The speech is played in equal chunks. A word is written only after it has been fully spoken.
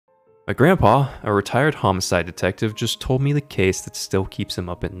My grandpa, a retired homicide detective, just told me the case that still keeps him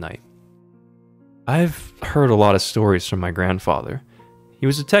up at night. I've heard a lot of stories from my grandfather. He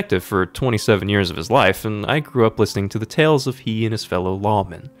was a detective for 27 years of his life, and I grew up listening to the tales of he and his fellow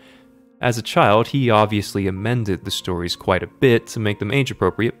lawmen. As a child, he obviously amended the stories quite a bit to make them age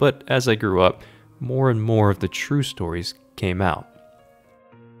appropriate, but as I grew up, more and more of the true stories came out.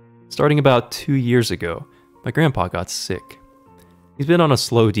 Starting about 2 years ago, my grandpa got sick. He's been on a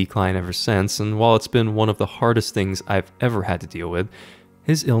slow decline ever since, and while it's been one of the hardest things I've ever had to deal with,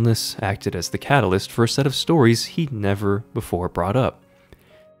 his illness acted as the catalyst for a set of stories he'd never before brought up.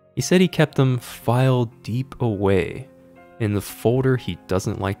 He said he kept them filed deep away in the folder he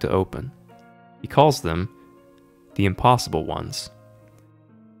doesn't like to open. He calls them the impossible ones.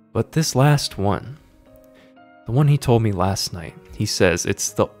 But this last one, the one he told me last night, he says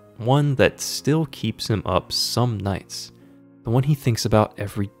it's the one that still keeps him up some nights, the one he thinks about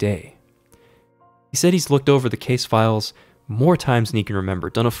every day. He said he's looked over the case files more times than he can remember,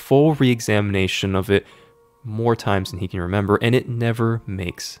 done a full re-examination of it more times than he can remember, and it never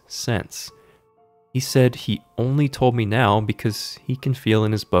makes sense. He said he only told me now because he can feel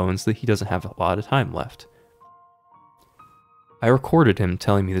in his bones that he doesn't have a lot of time left. I recorded him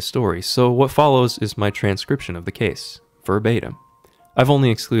telling me the story, so what follows is my transcription of the case, verbatim. I've only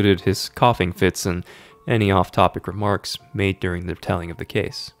excluded his coughing fits and any off-topic remarks made during the telling of the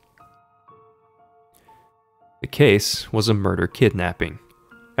case. The case was a murder-kidnapping.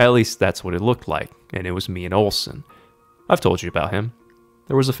 At least that's what it looked like, and it was me and Olson. I've told you about him.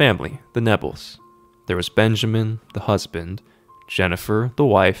 There was a family, the Nebels. There was Benjamin, the husband, Jennifer, the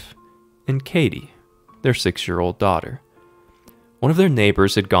wife, and Katie, their 6-year-old daughter. One of their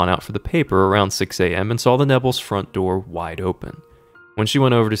neighbors had gone out for the paper around 6 a.m. and saw the Nebels' front door wide open. When she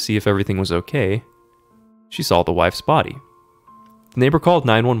went over to see if everything was okay, she saw the wife's body. The neighbor called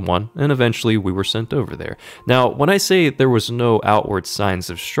 911, and eventually we were sent over there. Now, when I say there was no outward signs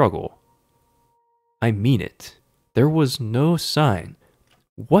of struggle, I mean it. There was no sign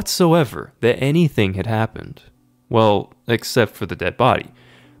whatsoever that anything had happened. Well, except for the dead body.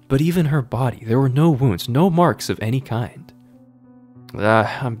 But even her body, there were no wounds, no marks of any kind.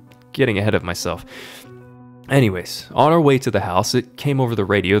 I'm getting ahead of myself. Anyways, on our way to the house, it came over the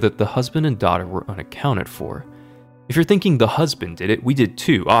radio that the husband and daughter were unaccounted for. If you're thinking the husband did it, we did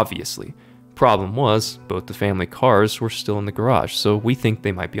too, obviously. Problem was, both the family cars were still in the garage, so we think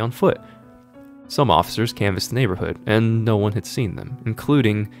they might be on foot. Some officers canvassed the neighborhood, and no one had seen them,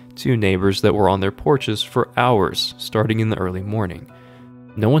 including 2 neighbors that were on their porches for hours, starting in the early morning.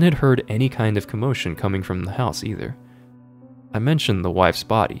 No one had heard any kind of commotion coming from the house either. I mentioned the wife's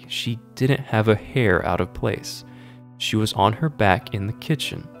body. She didn't have a hair out of place. She was on her back in the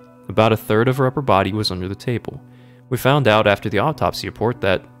kitchen. About a third of her upper body was under the table. We found out after the autopsy report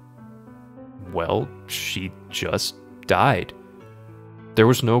that, well, she just died. There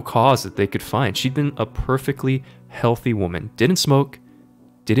was no cause that they could find. She'd been a perfectly healthy woman. Didn't smoke,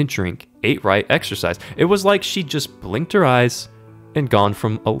 didn't drink, ate right, exercised. It was like she'd just blinked her eyes and gone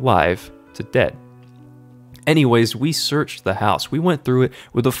from alive to dead. Anyways, we searched the house. We went through it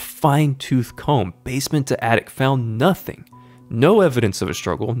with a fine-tooth comb, basement to attic, found nothing. No evidence of a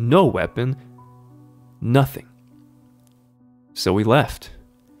struggle, no weapon, nothing. So we left.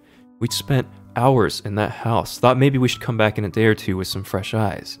 We'd spent hours in that house, thought maybe we should come back in a day or two with some fresh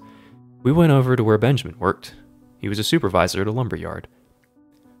eyes. We went over to where Benjamin worked. He was a supervisor at a lumberyard.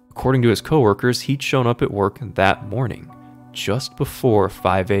 According to his coworkers, he'd shown up at work that morning, just before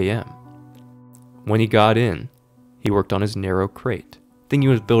 5 a.m. When he got in, he worked on his narrow crate, thing he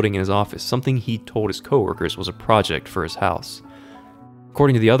was building in his office, something he told his coworkers was a project for his house.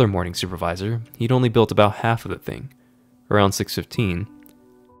 According to the other morning supervisor, he'd only built about half of the thing. Around 6:15,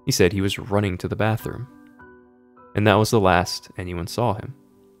 he said he was running to the bathroom. And that was the last anyone saw him.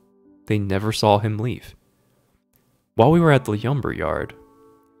 They never saw him leave. While we were at the lumberyard,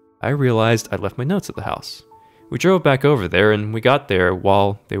 I realized I'd left my notes at the house. We drove back over there, and we got there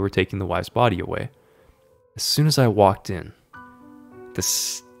while they were taking the wife's body away. As soon as I walked in, the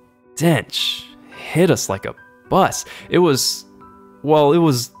stench hit us like a bus. It was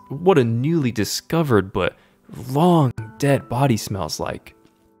what a newly discovered but long dead body smells like.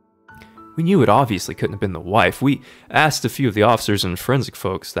 We knew it obviously couldn't have been the wife. We asked a few of the officers and forensic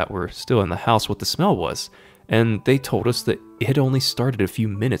folks that were still in the house what the smell was, and they told us that it had only started a few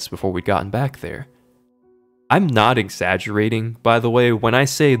minutes before we'd gotten back there. I'm not exaggerating, by the way, when I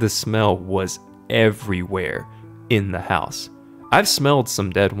say the smell was everywhere in the house. I've smelled some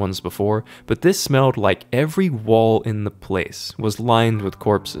dead ones before, but this smelled like every wall in the place was lined with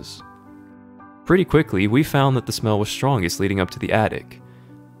corpses. Pretty quickly, we found that the smell was strongest leading up to the attic.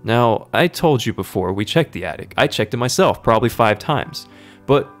 Now, I told you before we checked the attic. I checked it myself, probably 5 times.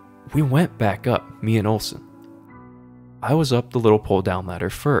 But we went back up, me and Olsen. I was up the little pull-down ladder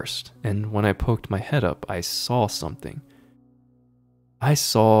first, and when I poked my head up, I saw something. I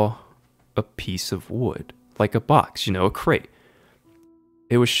saw a piece of wood, like a box, a crate.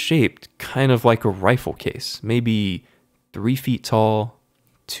 It was shaped kind of like a rifle case, maybe 3 feet tall,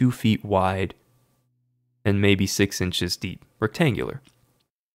 2 feet wide, and maybe 6 inches deep, rectangular.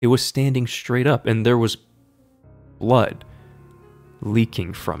 It was standing straight up, and there was blood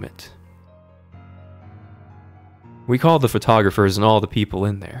leaking from it. We called the photographers and all the people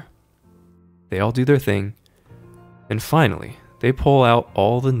in there. They all do their thing, and finally, they pull out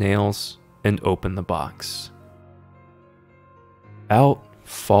all the nails and open the box. Out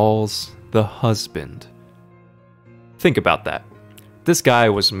falls the husband. Think about that. This guy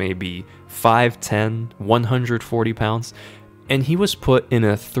was maybe 5'10", 140 pounds, and he was put in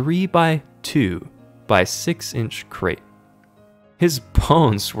a 3x2 by 6 inch crate. His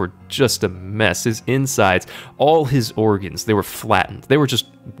bones were just a mess. His insides, all his organs, they were flattened. They were just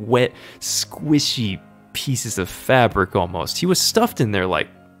wet, squishy pieces of fabric almost. He was stuffed in there like,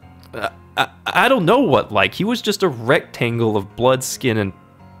 I don't know what like. He was just a rectangle of blood, skin, and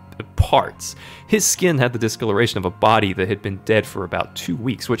parts. His skin had the discoloration of a body that had been dead for about 2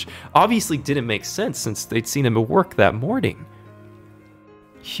 weeks, which obviously didn't make sense since they'd seen him at work that morning.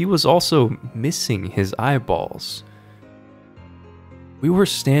 He was also missing his eyeballs. We were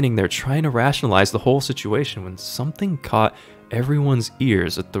standing there trying to rationalize the whole situation when something caught everyone's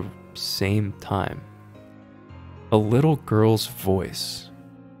ears at the same time. A little girl's voice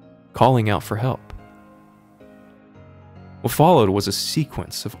calling out for help. What followed was a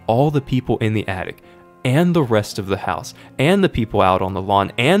sequence of all the people in the attic, and the rest of the house, and the people out on the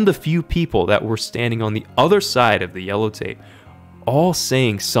lawn, and the few people that were standing on the other side of the yellow tape, all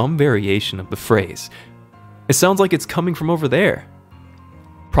saying some variation of the phrase. It sounds like it's coming from over there.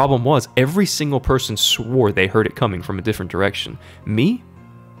 Problem was, every single person swore they heard it coming from a different direction. Me?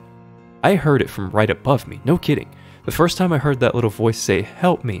 I heard it from right above me, no kidding. The first time I heard that little voice say,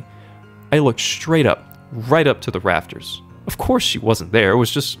 "Help me," I looked straight up, right up to the rafters. Of course she wasn't there, it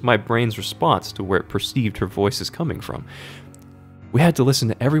was just my brain's response to where it perceived her voice is coming from. We had to listen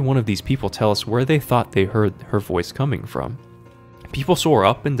to every one of these people tell us where they thought they heard her voice coming from. People swore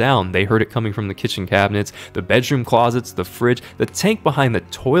up and down they heard it coming from the kitchen cabinets, the bedroom closets, the fridge, the tank behind the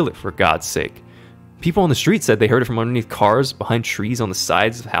toilet, for God's sake. People on the street said they heard it from underneath cars, behind trees, on the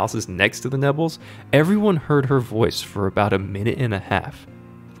sides of houses next to the Nebbles. Everyone heard her voice for about 1.5 minutes.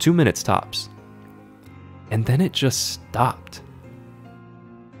 2 minutes tops. And then it just stopped.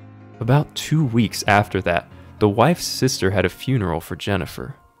 About 2 weeks after that, the wife's sister had a funeral for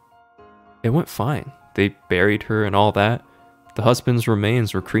Jennifer. It went fine. They buried her and all that. The husband's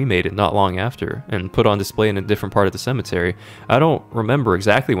remains were cremated not long after and put on display in a different part of the cemetery. I don't remember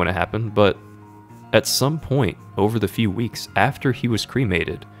exactly when it happened, but at some point over the few weeks after he was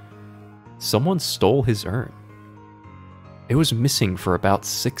cremated, someone stole his urn. It was missing for about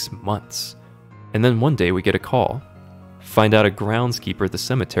 6 months. And then one day we get a call. Find out a groundskeeper at the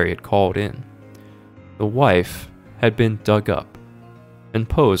cemetery had called in. The wife had been dug up and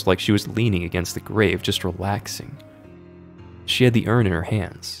posed like she was leaning against the grave, just relaxing. She had the urn in her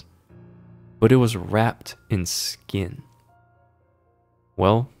hands, but it was wrapped in skin.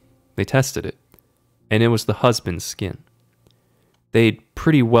 Well, they tested it, and it was the husband's skin. They'd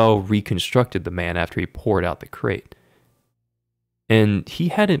pretty well reconstructed the man after he poured out the crate. And he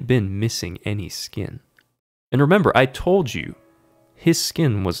hadn't been missing any skin. And remember, I told you, his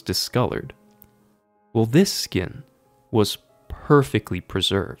skin was discolored. Well, this skin was perfectly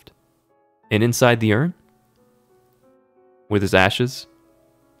preserved. And inside the urn, with his ashes,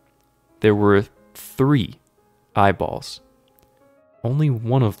 there were 3 eyeballs. Only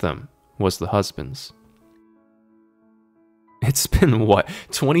one of them was the husband's. It's been,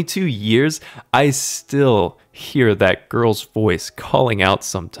 22 years? I still hear that girl's voice calling out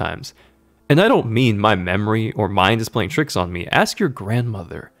sometimes. And I don't mean my memory or mind is playing tricks on me. Ask your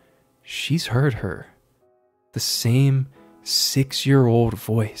grandmother. She's heard her. The same 6-year-old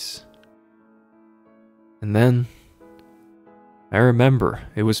voice. And then, I remember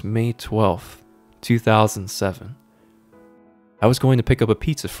it was May 12th, 2007. I was going to pick up a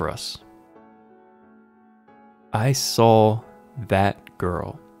pizza for us. I saw that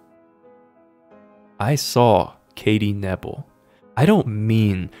girl. I saw Katie Nebel. I don't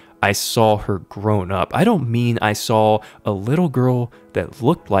mean I saw her grown up. I don't mean I saw a little girl that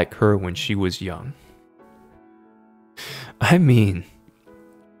looked like her when she was young. I mean,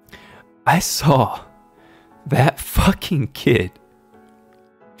 I saw that fucking kid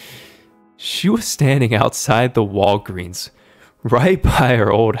She was standing outside the Walgreens, right by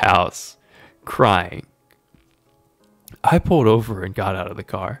her old house, crying. I pulled over and got out of the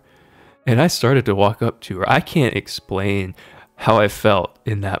car, and I started to walk up to her. I can't explain how I felt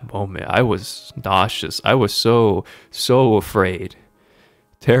in that moment. I was nauseous. I was so afraid,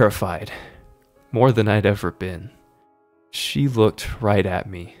 terrified, more than I'd ever been. She looked right at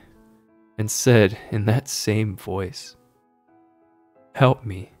me and said in that same voice, "Help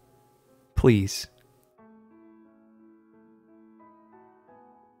me, please."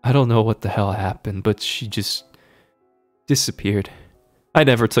 I don't know what the hell happened, but she just disappeared. I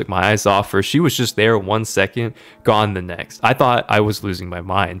never took my eyes off her. She was just there 1 second, gone the next. I thought I was losing my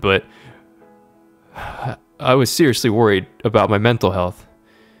mind, but I was seriously worried about my mental health.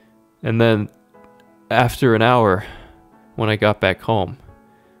 And then, after an hour, when I got back home,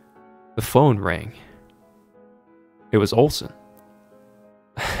 the phone rang. It was Olsen.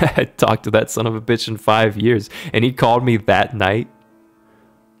 I had talked to that son of a bitch in 5 years, and he called me that night.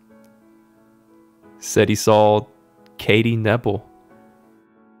 Said he saw Katie Nebel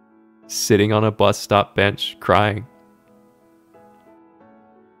sitting on a bus stop bench crying.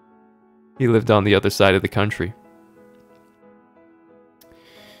 He lived on the other side of the country.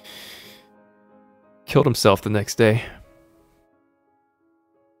 Killed himself the next day.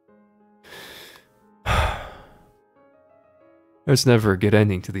 There's never a good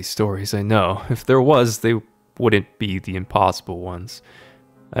ending to these stories, I know. If there was, they wouldn't be the impossible ones.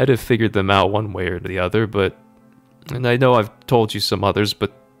 I'd have figured them out one way or the other, and I know I've told you some others,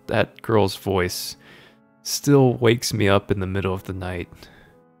 but that girl's voice still wakes me up in the middle of the night.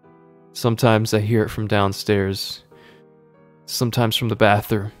 Sometimes I hear it from downstairs, sometimes from the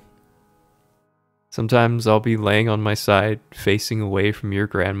bathroom. Sometimes I'll be laying on my side, facing away from your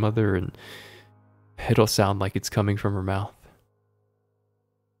grandmother, and it'll sound like it's coming from her mouth.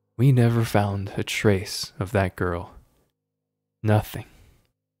 We never found a trace of that girl. Nothing.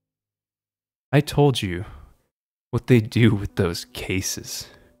 I told you what they do with those cases.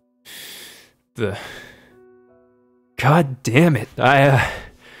 God damn it.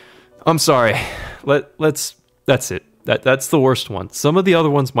 I'm sorry. That's it. That's the worst one. Some of the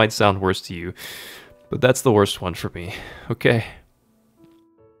other ones might sound worse to you, but that's the worst one for me. Okay?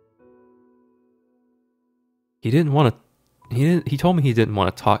 He told me he didn't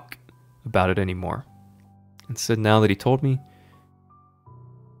want to talk about it anymore. And said now that he told me,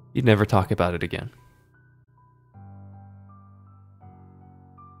 he'd never talk about it again.